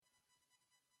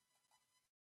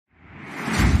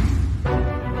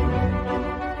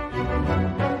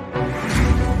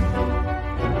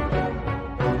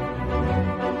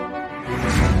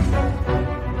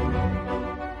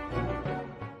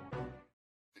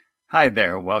Hi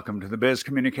there. Welcome to the Biz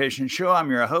Communication Show.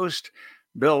 I'm your host,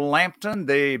 Bill Lampton,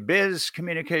 the Biz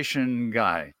Communication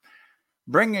Guy,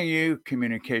 bringing you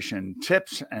communication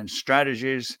tips and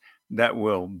strategies that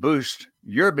will boost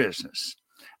your business.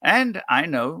 And I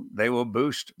know they will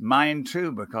boost mine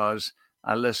too, because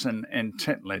I listen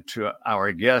intently to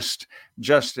our guest,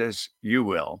 just as you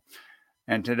will.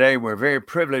 And today we're very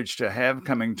privileged to have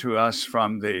coming to us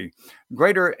from the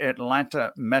greater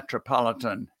Atlanta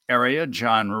metropolitan area,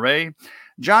 John Ray.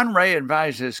 John Ray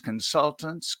advises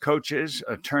consultants, coaches,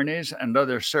 attorneys, and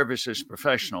other services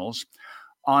professionals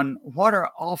on what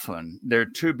are often their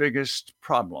two biggest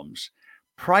problems: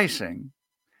 pricing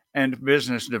and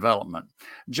business development.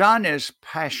 John is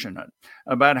passionate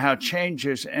about how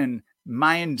changes in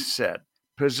mindset,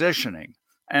 positioning,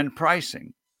 and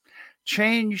pricing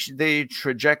change the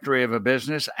trajectory of a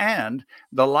business and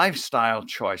the lifestyle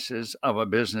choices of a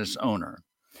business owner.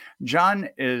 John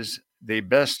is the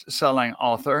best selling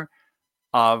author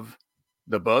of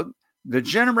the book, The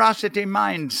Generosity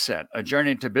Mindset: A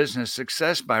Journey to Business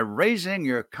Success by Raising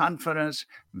Your Confidence,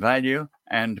 Value,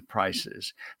 and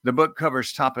Prices. The book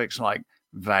covers topics like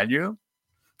value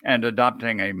and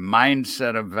adopting a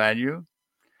mindset of value,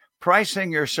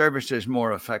 pricing your services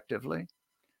more effectively,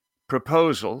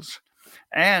 proposals,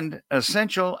 and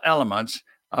essential elements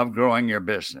of growing your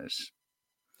business.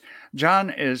 John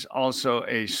is also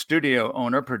a studio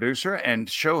owner, producer, and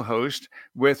show host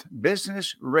with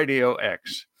Business Radio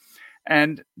X.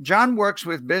 And John works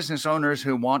with business owners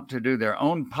who want to do their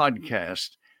own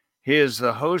podcast. He is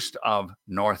the host of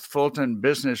North Fulton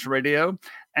Business Radio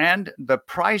and The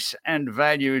Price and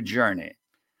Value Journey.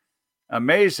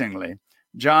 Amazingly,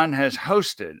 John has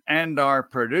hosted and are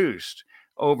produced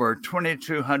over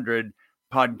 2,200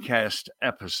 podcast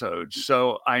episodes.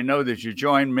 So I know that you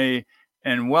join me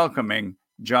in welcoming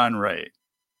John Ray.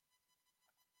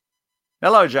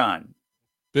 Hello, John.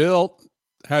 Bill,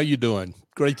 how you doing?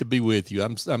 Great to be with you.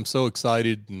 I'm so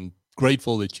excited and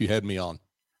grateful that you had me on.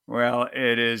 Well,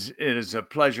 it is a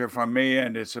pleasure for me,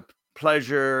 and it's a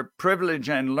pleasure, privilege,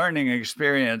 and learning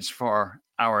experience for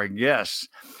our guests.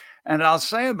 And I'll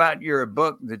say about your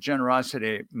book, The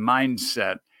Generosity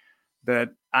Mindset, that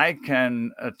I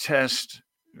can attest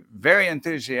very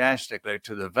enthusiastically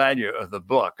to the value of the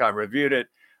book. I reviewed it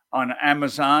on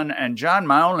Amazon, and John,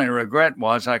 my only regret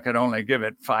was I could only give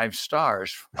it 5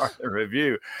 stars for the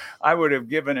review. I would have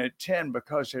given it 10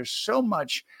 because there's so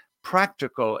much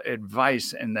practical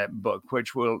advice in that book,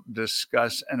 which we'll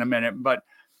discuss in a minute. But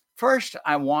first,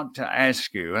 I want to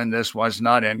ask you, and this was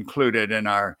not included in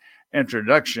our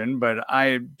introduction, but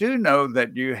I do know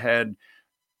that you had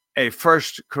a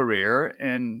first career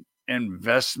in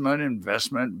investment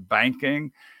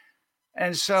banking.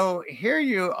 And so here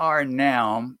you are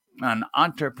now, an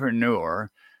entrepreneur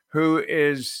who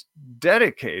is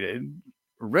dedicated,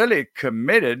 really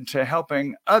committed to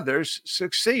helping others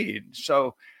succeed.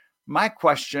 So my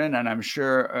question, and I'm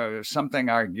sure something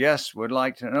our guests would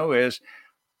like to know, is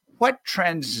what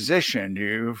transitioned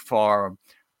you for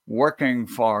working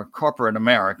for corporate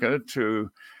America to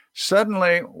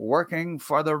suddenly working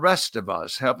for the rest of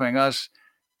us, helping us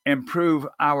improve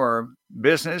our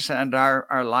business and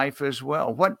our life as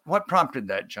well? What prompted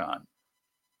that, John?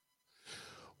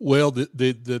 Well,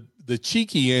 the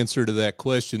cheeky answer to that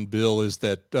question, Bill, is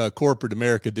that corporate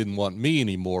America didn't want me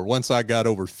anymore. Once I got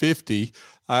over 50,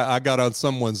 I got on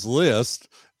someone's list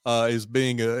as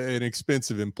being an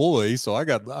expensive employee, so I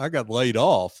got laid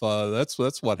off. That's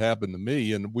what happened to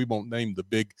me, and we won't name the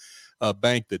big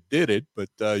bank that did it, but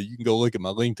you can go look at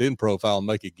my LinkedIn profile and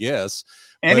make a guess.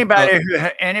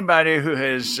 Anybody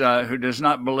who does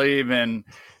not believe in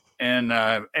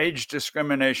age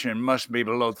discrimination must be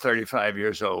below 35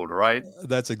 years old, right?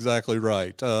 That's exactly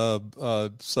right.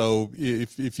 So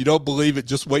if you don't believe it,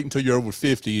 just wait until you're over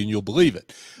 50 and you'll believe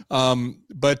it. No,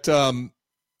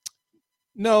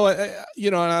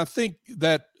 and I think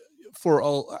that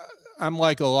I'm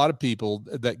like a lot of people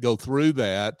that go through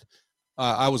that.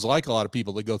 I was like a lot of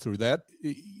people that go through that.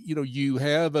 You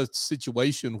have a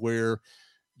situation where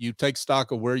you take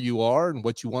stock of where you are and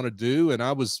what you want to do. And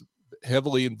I was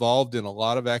heavily involved in a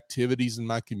lot of activities in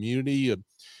my community,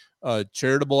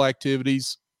 charitable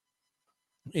activities.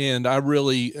 And I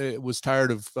really was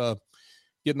tired of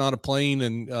getting on a plane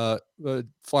and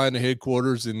flying to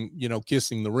headquarters and,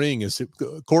 kissing the ring,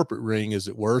 corporate ring, as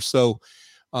it were. So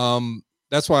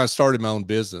that's why I started my own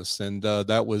business. And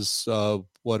that was,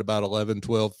 about 11,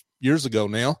 12 years ago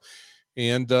now.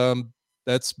 And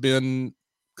that's been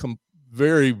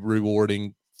very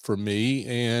rewarding for me.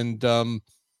 And,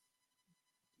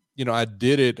 I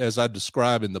did it as I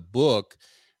describe in the book.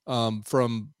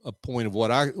 from a point of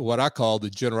what I call the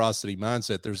generosity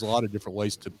mindset. There's a lot of different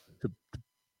ways to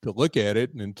look at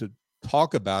it and to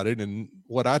talk about it. And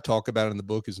what I talk about in the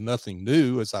book is nothing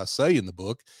new, as I say in the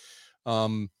book,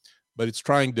 but it's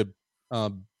trying to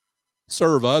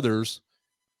serve others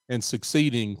and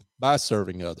succeeding by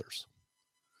serving others.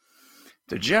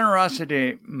 The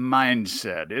generosity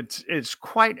mindset, it's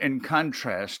quite in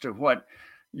contrast to what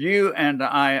you and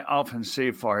I often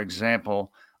see, for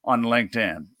example, on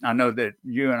LinkedIn. I know that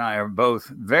you and I are both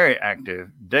very active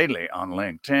daily on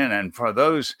LinkedIn. And for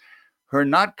those who are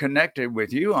not connected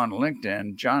with you on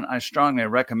LinkedIn, John, I strongly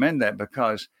recommend that,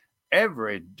 because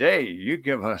every day you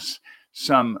give us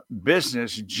some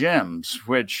business gems,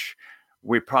 which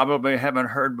we probably haven't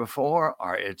heard before,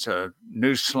 or it's a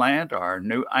new slant or a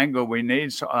new angle we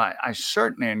need. So I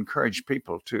certainly encourage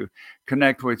people to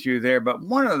connect with you there. But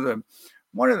one of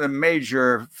the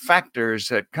major factors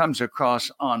that comes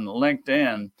across on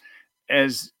LinkedIn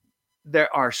is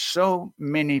there are so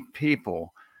many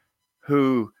people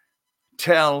who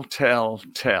tell,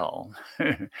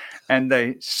 and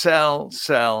they sell.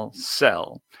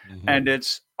 Mm-hmm. And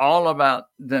it's all about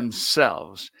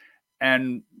themselves.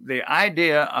 And the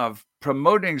idea of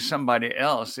promoting somebody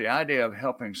else, the idea of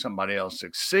helping somebody else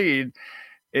succeed,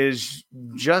 is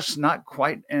just not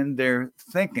quite in their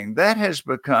thinking. That has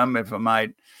become, if I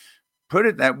might put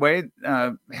it that way,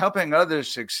 helping others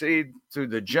succeed through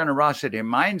the generosity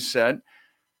mindset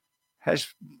has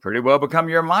pretty well become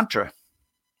your mantra.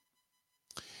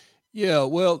 Yeah,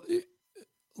 well,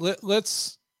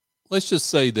 let's just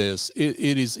say this.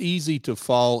 It is easy to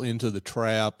fall into the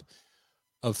trap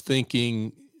of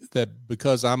thinking that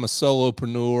because I'm a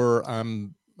solopreneur,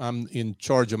 I'm in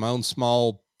charge of my own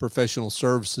small professional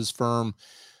services firm,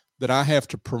 that I have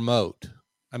to promote.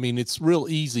 I mean, it's real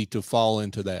easy to fall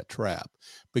into that trap,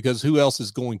 because who else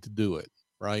is going to do it,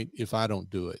 right? If I don't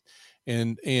do it.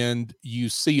 And you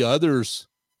see others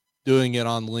doing it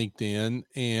on LinkedIn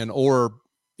or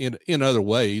in other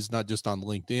ways, not just on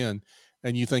LinkedIn,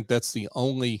 and you think that's the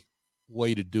only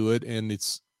way to do it, and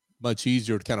it's much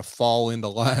easier to kind of fall into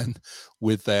line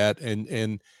with that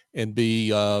and be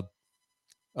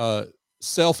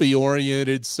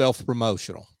selfie-oriented,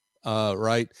 self-promotional,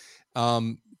 right?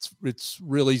 It's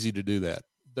real easy to do that.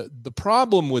 The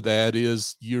problem with that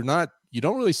is you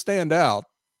don't really stand out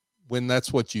when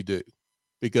that's what you do,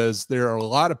 because there are a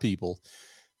lot of people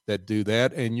that do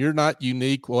that, and you're not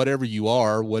unique. Whatever you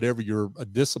are, whatever your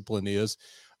discipline is,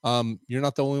 you're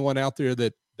not the only one out there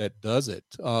that does it.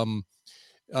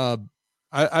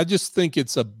 I just think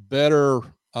it's a better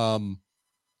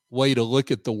way to look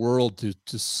at the world,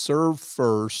 to serve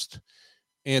first,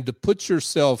 and to put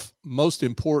yourself, most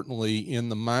importantly, in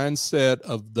the mindset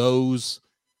of those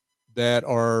that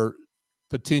are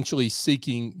potentially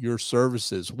seeking your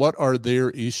services. What are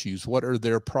their issues? What are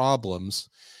their problems?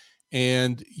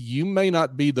 And you may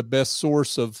not be the best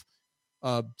source of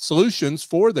solutions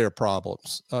for their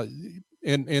problems.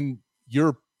 And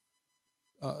your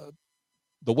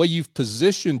the way you've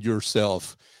positioned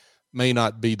yourself may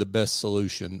not be the best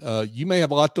solution. You may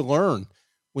have a lot to learn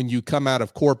when you come out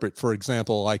of corporate, for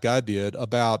example, like I did,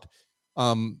 about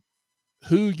who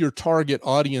your target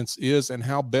audience is and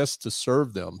how best to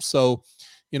serve them. So,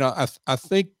 I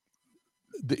think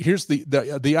here's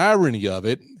the irony of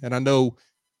it, and I know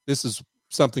this is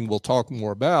something we'll talk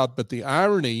more about, but the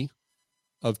irony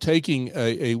of taking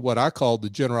a what I call the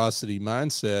generosity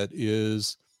mindset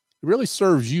is it really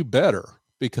serves you better,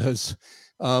 because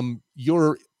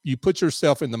you put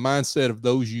yourself in the mindset of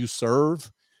those you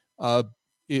serve.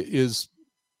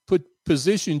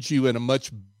 Positions you in a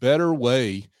much better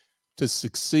way to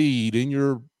succeed in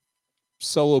your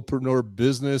solopreneur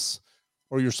business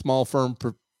or your small firm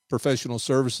professional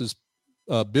services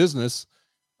business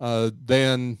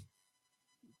than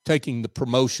taking the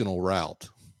promotional route.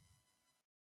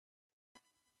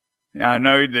 Yeah, I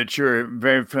know that you're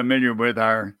very familiar with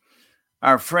our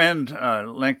friend,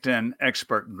 LinkedIn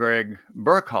expert, Greg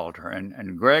Burkhalter.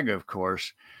 And Greg, of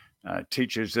course,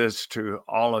 teaches this to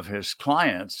all of his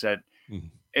clients, that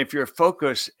if your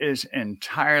focus is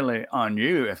entirely on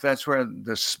you, if that's where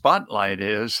the spotlight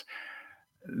is,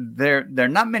 there are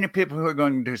not many people who are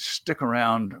going to stick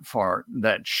around for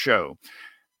that show.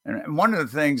 And one of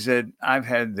the things that I've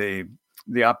had the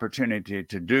opportunity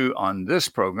to do on this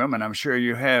program, and I'm sure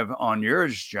you have on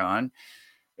yours, John,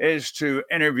 is to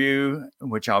interview,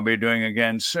 which I'll be doing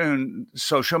again soon,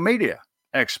 social media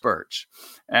experts.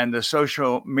 And the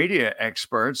social media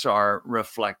experts are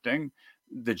reflecting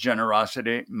the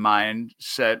generosity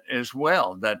mindset as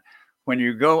well, that when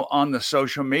you go on the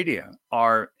social media,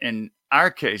 or in our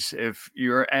case, if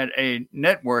you're at a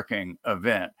networking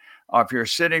event, or if you're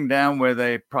sitting down with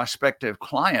a prospective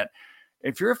client,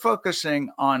 if you're focusing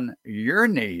on your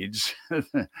needs,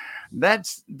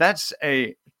 that's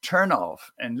a turnoff.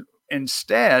 And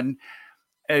instead,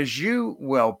 as you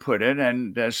well put it,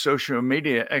 and as social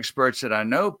media experts that I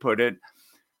know put it,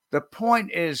 the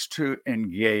point is to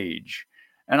engage.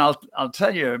 And I'll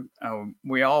tell you,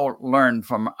 we all learn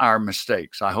from our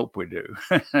mistakes. I hope we do.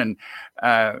 And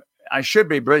I should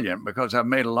be brilliant because I've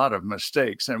made a lot of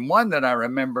mistakes. And one that I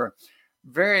remember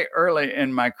very early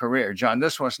in my career, John,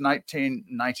 this was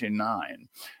 1999,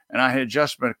 and I had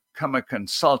just become a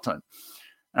consultant.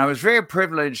 And I was very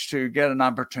privileged to get an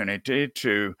opportunity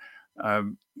to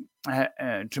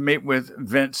meet with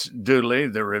Vince Dooley,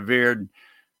 the revered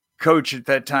coach at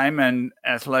that time and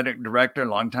athletic director,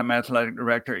 longtime athletic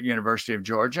director at University of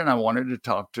Georgia. And I wanted to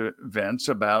talk to Vince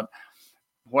about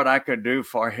what I could do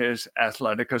for his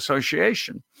athletic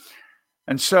association.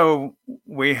 And so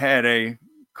we had a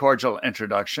cordial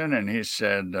introduction, and he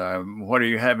said, what do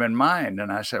you have in mind?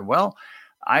 And I said, well,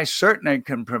 I certainly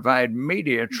can provide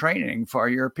media training for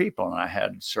your people. And I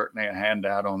had certainly a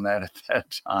handout on that at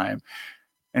that time.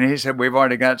 And he said, we've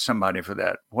already got somebody for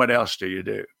that. What else do you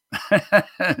do?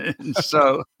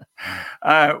 So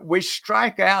we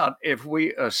strike out if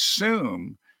we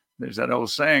assume. There's that old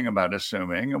saying about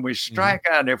assuming, and we strike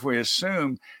out if we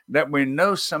assume that we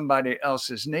know somebody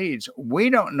else's needs. We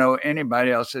don't know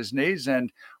anybody else's needs.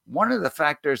 And one of the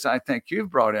factors I think you've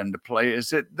brought into play is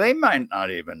that they might not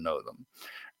even know them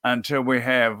until we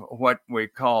have what we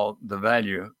call the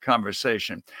value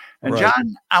conversation. And Right.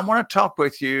 John, I want to talk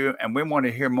with you, and we want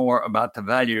to hear more about the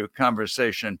value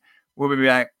conversation. We'll be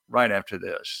back right after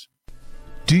this.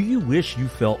 Do you wish you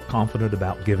felt confident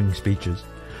about giving speeches?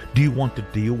 Do you want to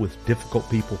deal with difficult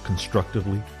people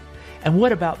constructively? And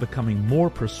what about becoming more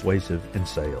persuasive in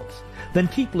sales? Then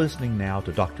keep listening now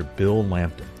to Dr. Bill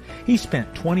Lampton. He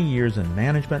spent 20 years in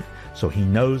management, so he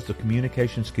knows the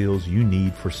communication skills you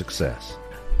need for success.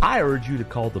 I urge you to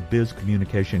call the Biz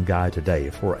Communication Guy today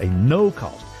for a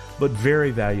no-cost but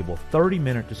very valuable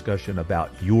 30-minute discussion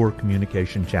about your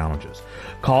communication challenges.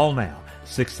 Call now,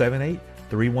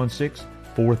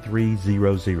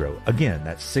 678-316-4300. Again,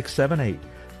 that's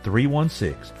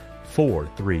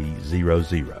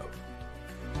 678-316-4300.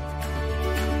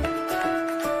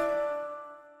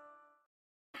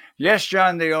 Yes,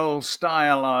 John, the old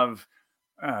style of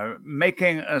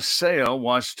making a sale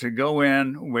was to go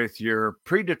in with your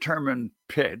predetermined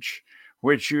pitch,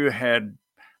 which you had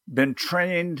been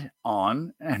trained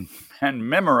on and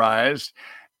memorized,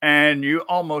 and you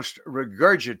almost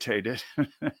regurgitate it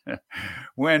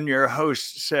when your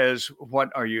host says, what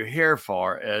are you here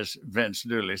for? As Vince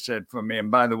Dooley said for me.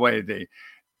 And by the way,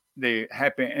 the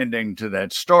happy ending to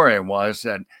that story was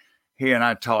that he and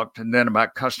I talked and then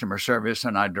about customer service,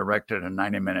 and I directed a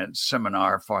 90-minute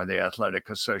seminar for the Athletic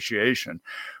Association,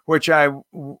 which I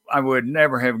would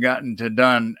never have gotten to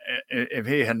done if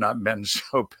he had not been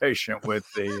so patient with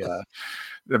the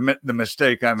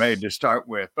mistake I made to start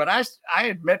with. But I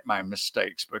admit my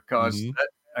mistakes because that,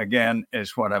 again,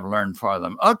 is what I've learned for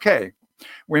them. Okay,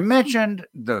 we mentioned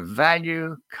the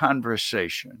value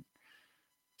conversation.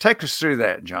 Take us through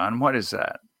that, John. What is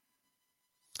that?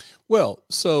 Well,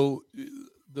 so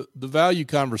the value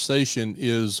conversation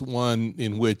is one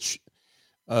in which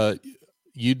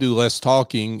you do less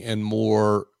talking and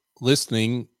more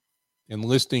listening, and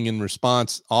listening in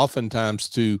response oftentimes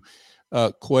to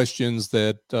questions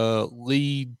that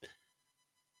lead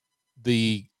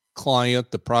the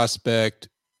client, the prospect,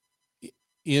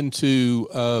 into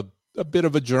a bit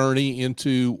of a journey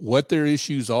into what their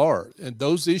issues are. And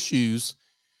those issues,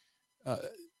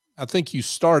 I think you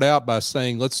start out by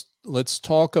saying, let's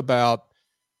talk about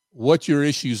what your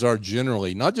issues are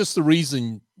generally, not just the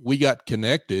reason we got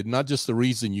connected, not just the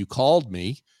reason you called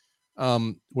me,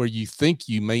 where you think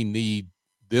you may need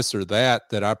this or that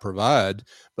I provide,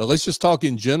 but let's just talk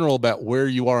in general about where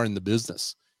you are in the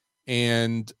business.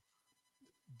 And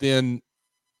then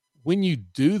when you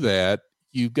do that,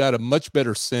 you've got a much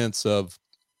better sense of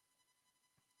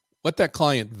what that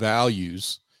client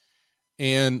values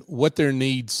and what their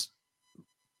needs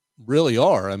really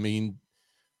are. I mean,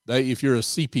 if you're a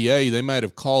CPA, they might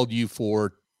have called you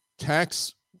for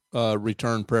tax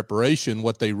return preparation.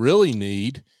 What they really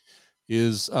need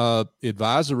is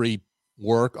advisory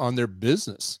work on their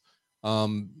business.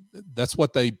 That's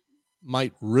what they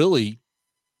might really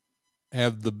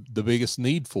have the biggest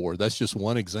need for. That's just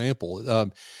one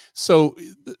example. So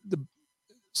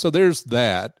there's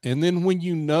that. And then when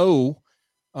you know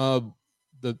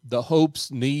the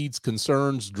hopes, needs,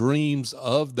 concerns, dreams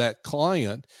of that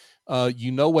client,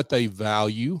 you know what they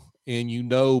value, and you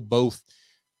know both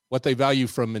what they value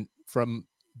from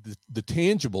the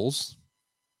tangibles,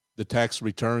 the tax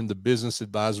return, the business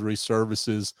advisory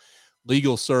services,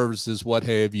 legal services, what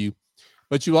have you.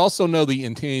 But you also know the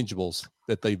intangibles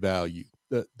that they value,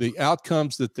 the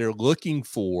outcomes that they're looking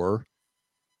for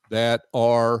that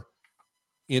are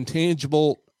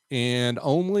intangible and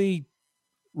only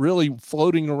really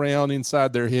floating around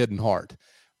inside their head and heart.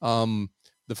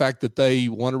 The fact that they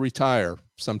want to retire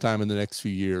sometime in the next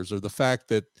few years, or the fact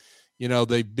that,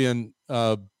 they've been,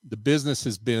 the business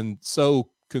has been so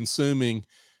consuming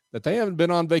that they haven't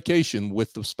been on vacation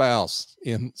with the spouse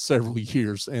in several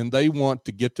years, and they want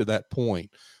to get to that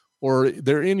point. Or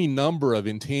there are any number of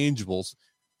intangibles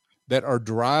that are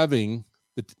driving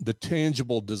the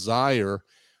tangible desire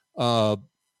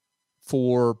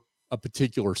for a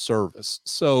particular service.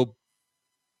 So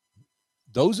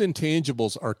those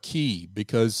intangibles are key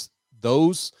because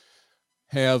those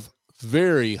have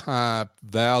very high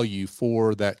value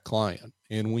for that client.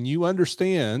 And when you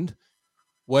understand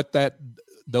what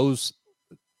those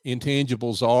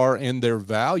intangibles are and their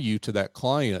value to that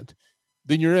client,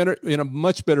 then you're in a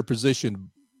much better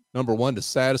position, number one, to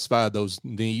satisfy those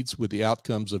needs with the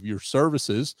outcomes of your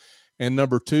services, and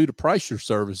number two, to price your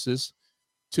services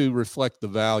to reflect the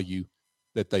value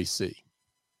that they see.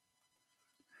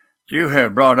 You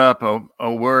have brought up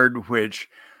a word which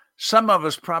some of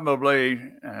us probably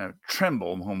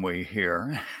tremble when we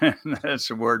hear, and that's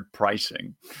the word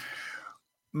pricing.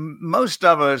 Most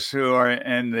of us who are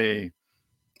in the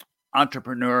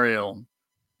entrepreneurial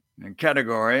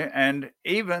category, and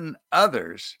even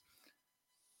others,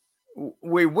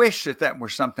 we wish that were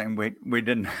something we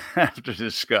didn't have to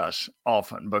discuss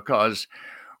often, because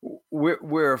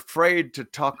we're afraid to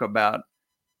talk about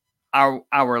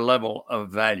our level of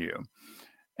value.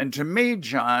 And to me,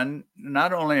 John,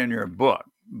 not only in your book,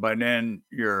 but in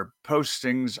your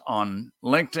postings on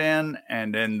LinkedIn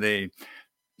and in the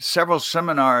several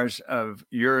seminars of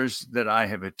yours that I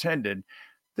have attended,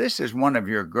 this is one of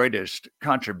your greatest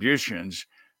contributions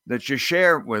that you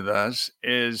share with us,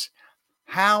 is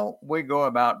how we go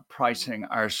about pricing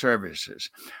our services.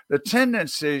 The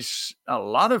tendencies a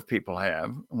lot of people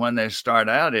have when they start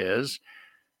out is,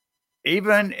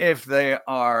 even if they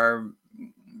are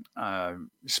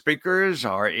speakers,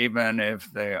 or even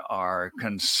if they are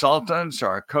consultants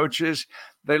or coaches,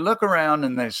 they look around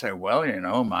and they say, well,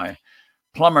 my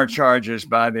plumber charges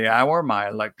by the hour, my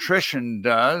electrician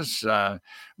does,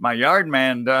 my yard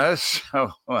man does,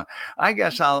 so I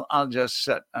guess I'll just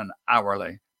set an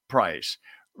hourly price.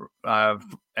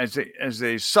 As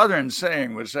the Southern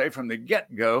saying would say, from the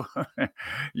get-go,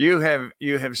 you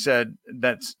have said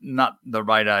that's not the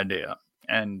right idea.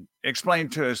 And explain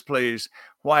to us, please,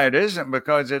 why it isn't,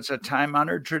 because it's a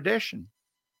time-honored tradition.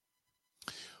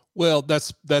 Well,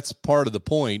 that's part of the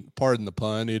point. Pardon the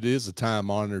pun. It is a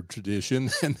time-honored tradition,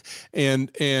 and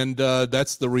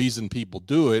that's the reason people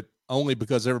do it, only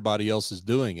because everybody else is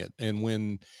doing it. And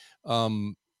when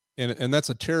and that's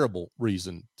a terrible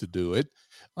reason to do it.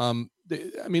 I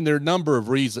mean, there are a number of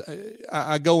reasons.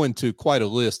 I go into quite a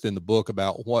list in the book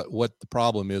about what the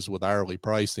problem is with hourly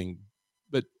pricing,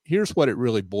 but here's what it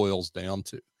really boils down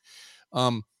to.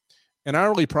 An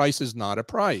hourly price is not a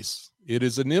price. It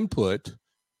is an input.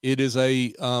 It is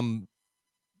a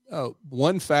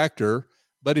one factor,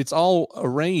 but it's all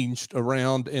arranged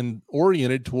around and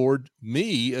oriented toward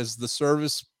me as the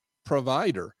service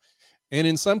provider. And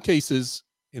in some cases,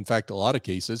 in fact, a lot of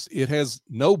cases, it has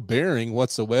no bearing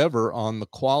whatsoever on the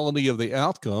quality of the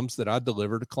outcomes that I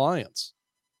deliver to clients.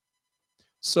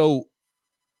 So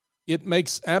it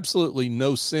makes absolutely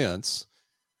no sense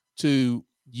to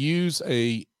use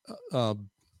a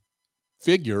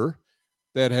figure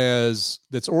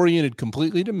that's oriented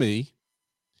completely to me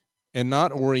and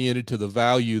not oriented to the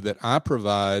value that I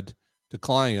provide to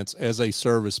clients as a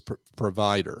service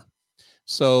provider.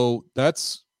 So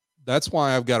that's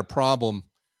why I've got a problem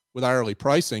with hourly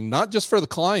pricing, not just for the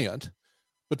client,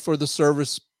 but for the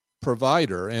service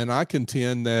provider. And I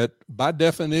contend that by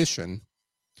definition,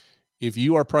 if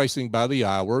you are pricing by the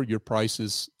hour, your price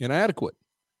is inadequate,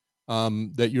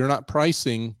 that you're not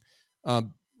pricing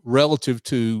relative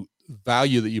to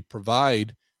value that you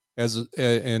provide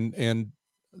and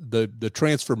the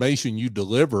transformation you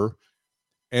deliver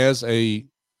as a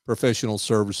professional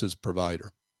services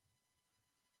provider.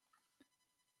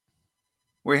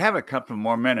 We have a couple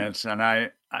more minutes, and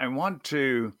I want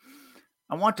to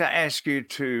ask you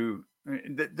to.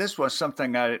 This was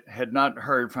something I had not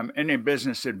heard from any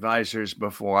business advisors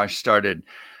before I started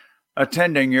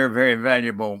attending your very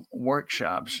valuable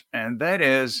workshops, and that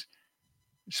is,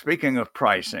 speaking of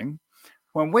pricing,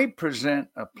 when we present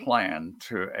a plan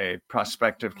to a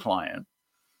prospective client,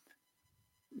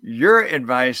 Your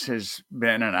advice has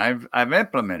been, and I've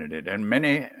implemented it, and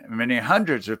many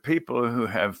hundreds of people who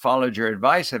have followed your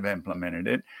advice have implemented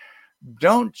it.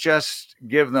 Don't just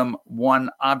give them one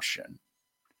option.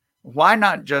 Why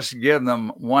not just give them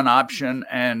one option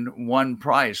and one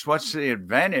price? What's the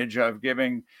advantage of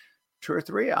giving 2 or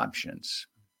 3 options?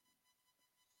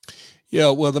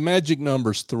 Yeah, well, the magic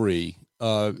number's 3,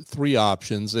 3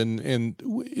 options, and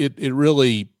it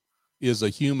really is a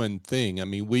human thing. I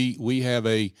mean, we have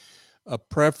a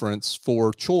preference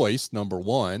for choice. Number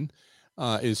one,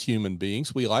 as human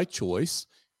beings, we like choice,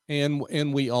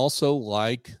 and we also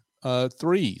like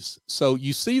threes. So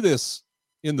you see this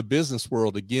in the business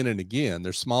world again and again.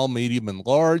 There's small, medium, and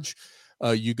large.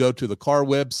 You go to the car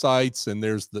websites, and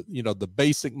there's the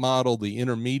basic model, the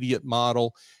intermediate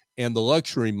model, and the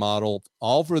luxury model,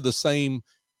 all for the same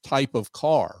type of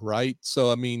car, right?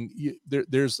 So I mean,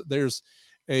 there's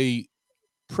a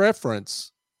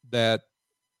preference that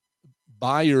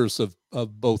buyers of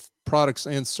both products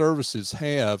and services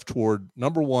have toward,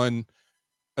 number one,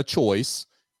 a choice,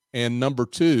 and number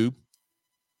two,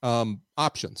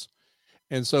 options.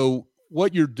 And so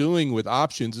what you're doing with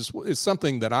options is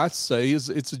something that I say is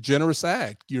it's a generous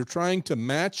act. You're trying to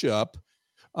match up.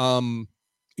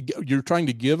 You're trying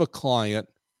to give a client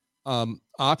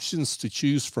options to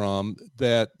choose from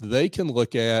that they can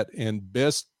look at and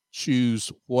best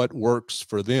choose what works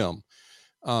for them.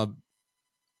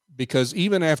 Because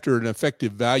even after an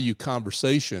effective value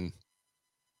conversation,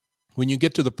 when you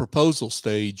get to the proposal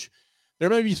stage, there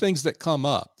may be things that come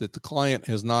up that the client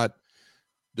has not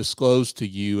disclosed to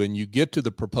you, and you get to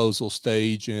the proposal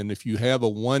stage, and if you have a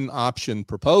one option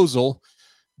proposal,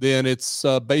 then it's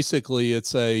basically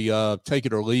it's a take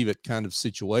it or leave it kind of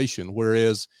situation.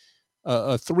 Whereas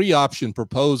a 3 option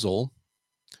proposal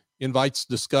invites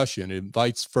discussion,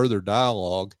 invites further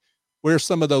dialogue, where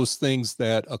some of those things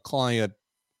that a client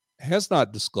has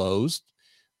not disclosed,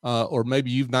 or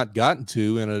maybe you've not gotten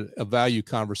to in a value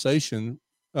conversation,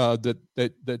 that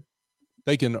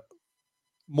they can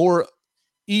more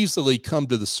easily come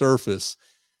to the surface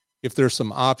if there's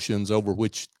some options over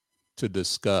which to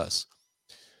discuss.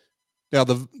 Now,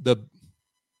 the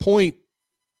point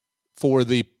for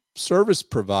the service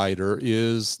provider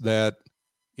is that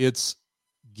it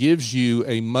gives you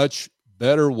a much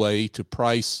better way to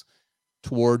price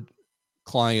toward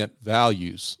client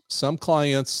values. Some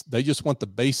clients, they just want the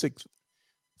basic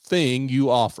thing you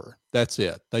offer. That's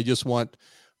it. They just want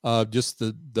just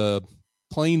the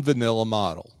plain vanilla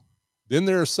model. Then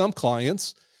there are some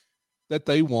clients that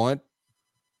they want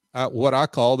what I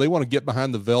call, they want to get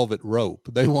behind the velvet rope.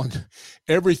 They want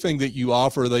everything that you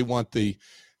offer. They want the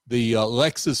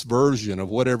Lexus version of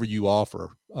whatever you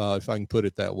offer, if I can put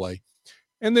it that way.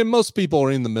 And then most people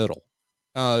are in the middle,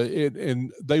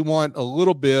 and they want a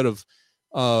little bit of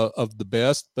the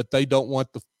best, but they don't want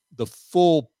the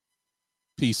full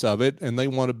piece of it, and they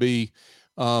want to be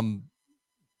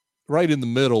right in the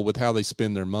middle with how they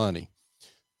spend their money.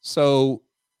 So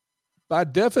by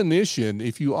definition,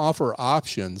 if you offer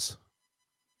options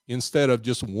instead of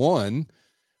just one,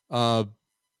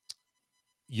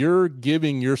 you're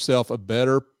giving yourself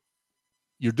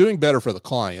you're doing better for the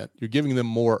client. You're giving them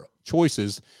more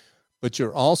choices, but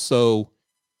you're also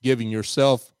giving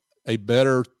yourself a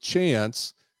better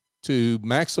chance to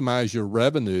maximize your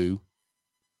revenue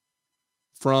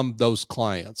from those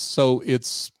clients. So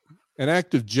it's an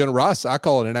act of generosity. I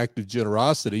call it an act of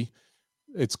generosity.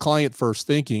 It's client first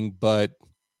thinking, but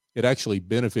it actually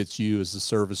benefits you as a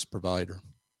service provider.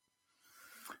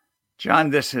 John,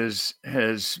 this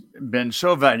has been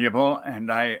so valuable.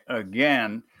 And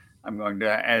I'm going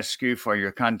to ask you for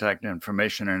your contact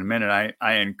information in a minute.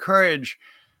 I encourage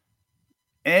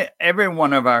every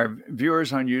one of our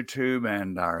viewers on YouTube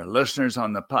and our listeners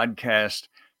on the podcast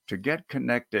to get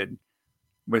connected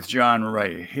with John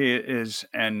Ray. He is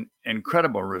an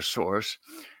incredible resource.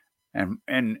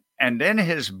 And in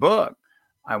his book,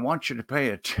 I want you to pay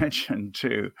attention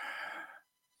to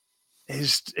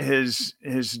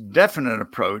his definite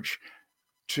approach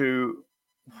to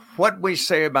what we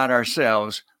say about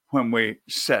ourselves when we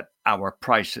set our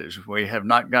prices. We have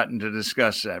not gotten to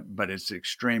discuss that, but it's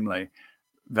extremely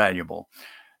valuable.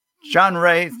 John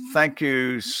Ray, thank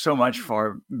you so much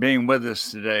for being with us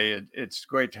today. It's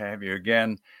great to have you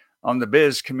again on the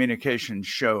Biz Communication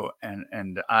Show,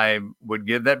 and I would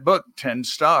give that book 10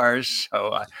 stars.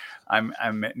 So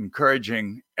I'm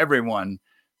encouraging everyone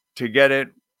to get it,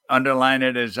 underline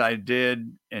it as I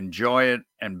did, enjoy it,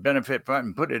 and benefit from it,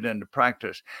 and put it into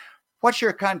practice. What's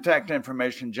your contact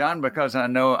information, John? Because I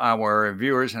know our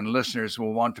viewers and listeners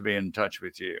will want to be in touch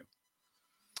with you.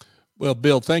 Well,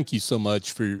 Bill, thank you so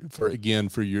much for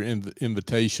your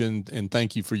invitation, and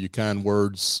thank you for your kind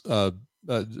words.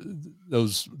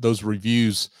 Those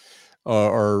reviews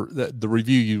are the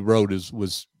review you wrote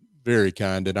was very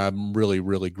kind, and I'm really,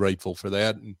 really grateful for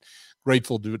that, and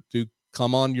grateful to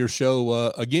come on your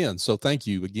show again. So thank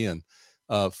you again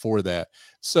for that.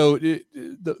 So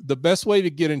the best way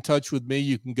to get in touch with me,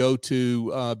 you can go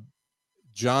to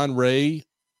johnray.co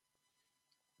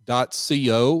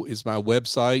is my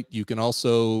website. You can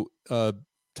also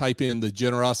type in the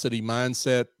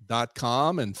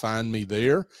generositymindset.com and find me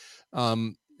there,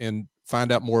 and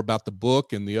find out more about the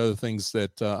book and the other things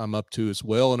that I'm up to as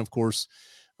well. And of course,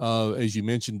 as you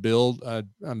mentioned, Bill,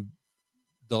 I'm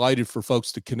delighted for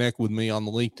folks to connect with me on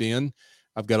the LinkedIn.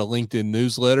 I've got a LinkedIn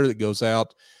newsletter that goes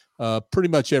out pretty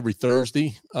much every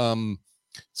Thursday.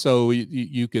 So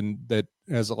you can, that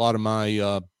has a lot of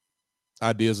my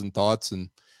ideas and thoughts and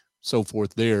so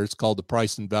forth there. It's called the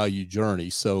Price and Value Journey.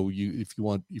 So if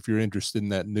you're interested in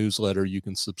that newsletter, you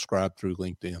can subscribe through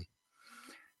LinkedIn.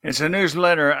 It's a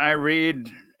newsletter I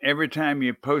read every time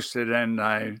you post it, and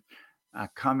I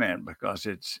comment because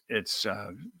it's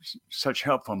such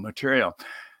helpful material.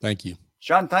 Thank you,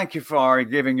 John. Thank you for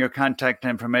giving your contact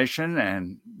information.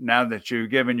 And now that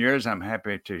you've given yours, I'm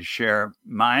happy to share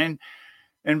mine.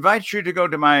 Invite you to go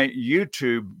to my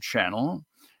YouTube channel.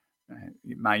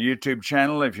 My YouTube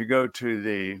channel, if you go to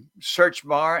the search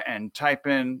bar and type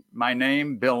in my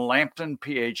name, Bill Lampton,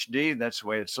 PhD, that's the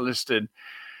way it's listed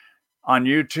on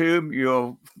YouTube,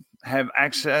 you'll have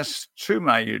access to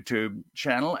my YouTube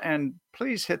channel, and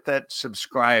please hit that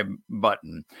subscribe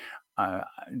button.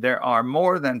 There are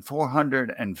more than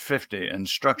 450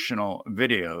 instructional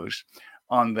videos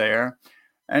on there.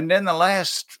 And in the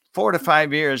last 4 to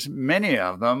 5 years, many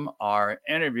of them are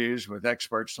interviews with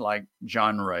experts like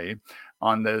John Ray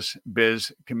on this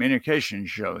Biz Communication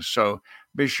Show. So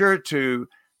be sure to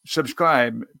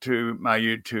subscribe to my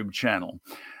YouTube channel.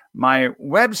 My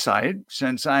website,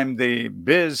 since I'm the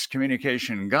Biz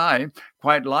Communication Guy,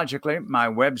 quite logically, my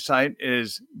website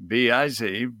is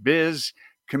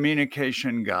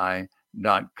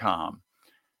bizcommunicationguy.com.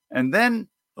 And then,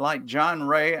 like John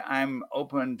Ray, I'm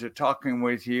open to talking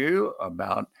with you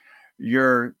about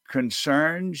your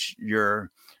concerns,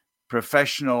 your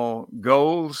professional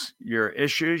goals, your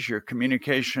issues, your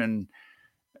communication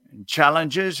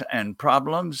challenges and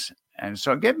problems. And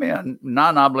so give me a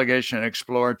non-obligation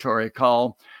exploratory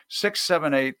call,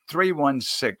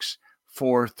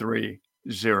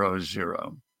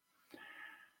 678-316-4300.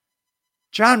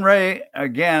 John Ray,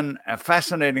 again, a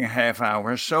fascinating half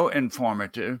hour, so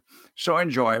informative, so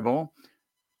enjoyable.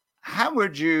 How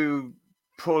would you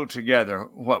pull together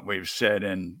what we've said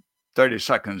in 30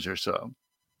 seconds or so?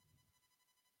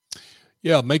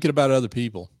 Yeah, make it about other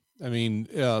people. I mean,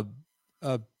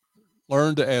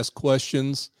 learn to ask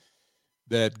questions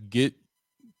that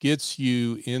gets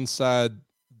you inside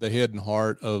the head and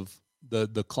heart of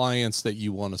the clients that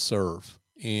you want to serve,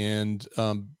 and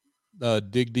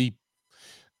dig deep,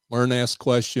 learn to ask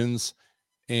questions,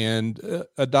 and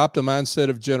adopt a mindset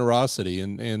of generosity,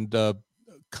 and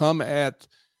come at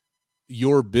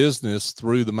your business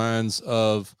through the minds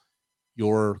of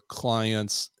your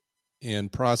clients and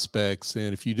prospects.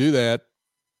 And if you do that,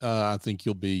 I think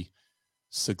you'll be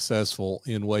successful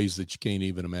in ways that you can't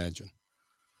even imagine.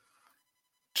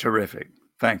 Terrific.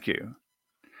 Thank you.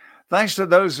 Thanks to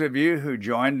those of you who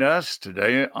joined us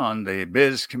today on the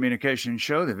Biz Communication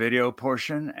Show, the video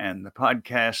portion and the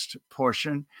podcast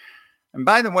portion. And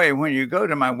by the way, when you go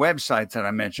to my website that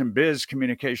I mentioned,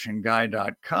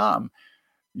 bizcommunicationguy.com,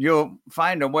 you'll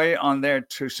find a way on there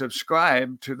to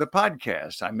subscribe to the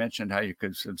podcast. I mentioned how you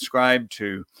could subscribe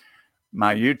to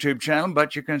my YouTube channel,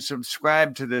 but you can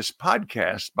subscribe to this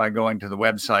podcast by going to the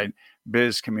website,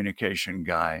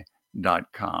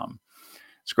 bizcommunicationguy.com.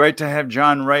 It's great to have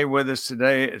John Ray with us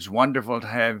today. It's wonderful to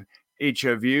have each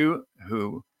of you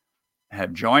who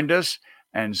have joined us.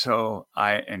 And so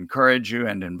I encourage you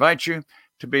and invite you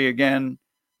to be again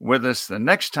with us the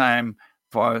next time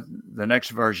for the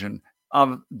next version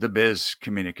of the Biz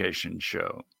Communication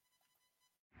Show.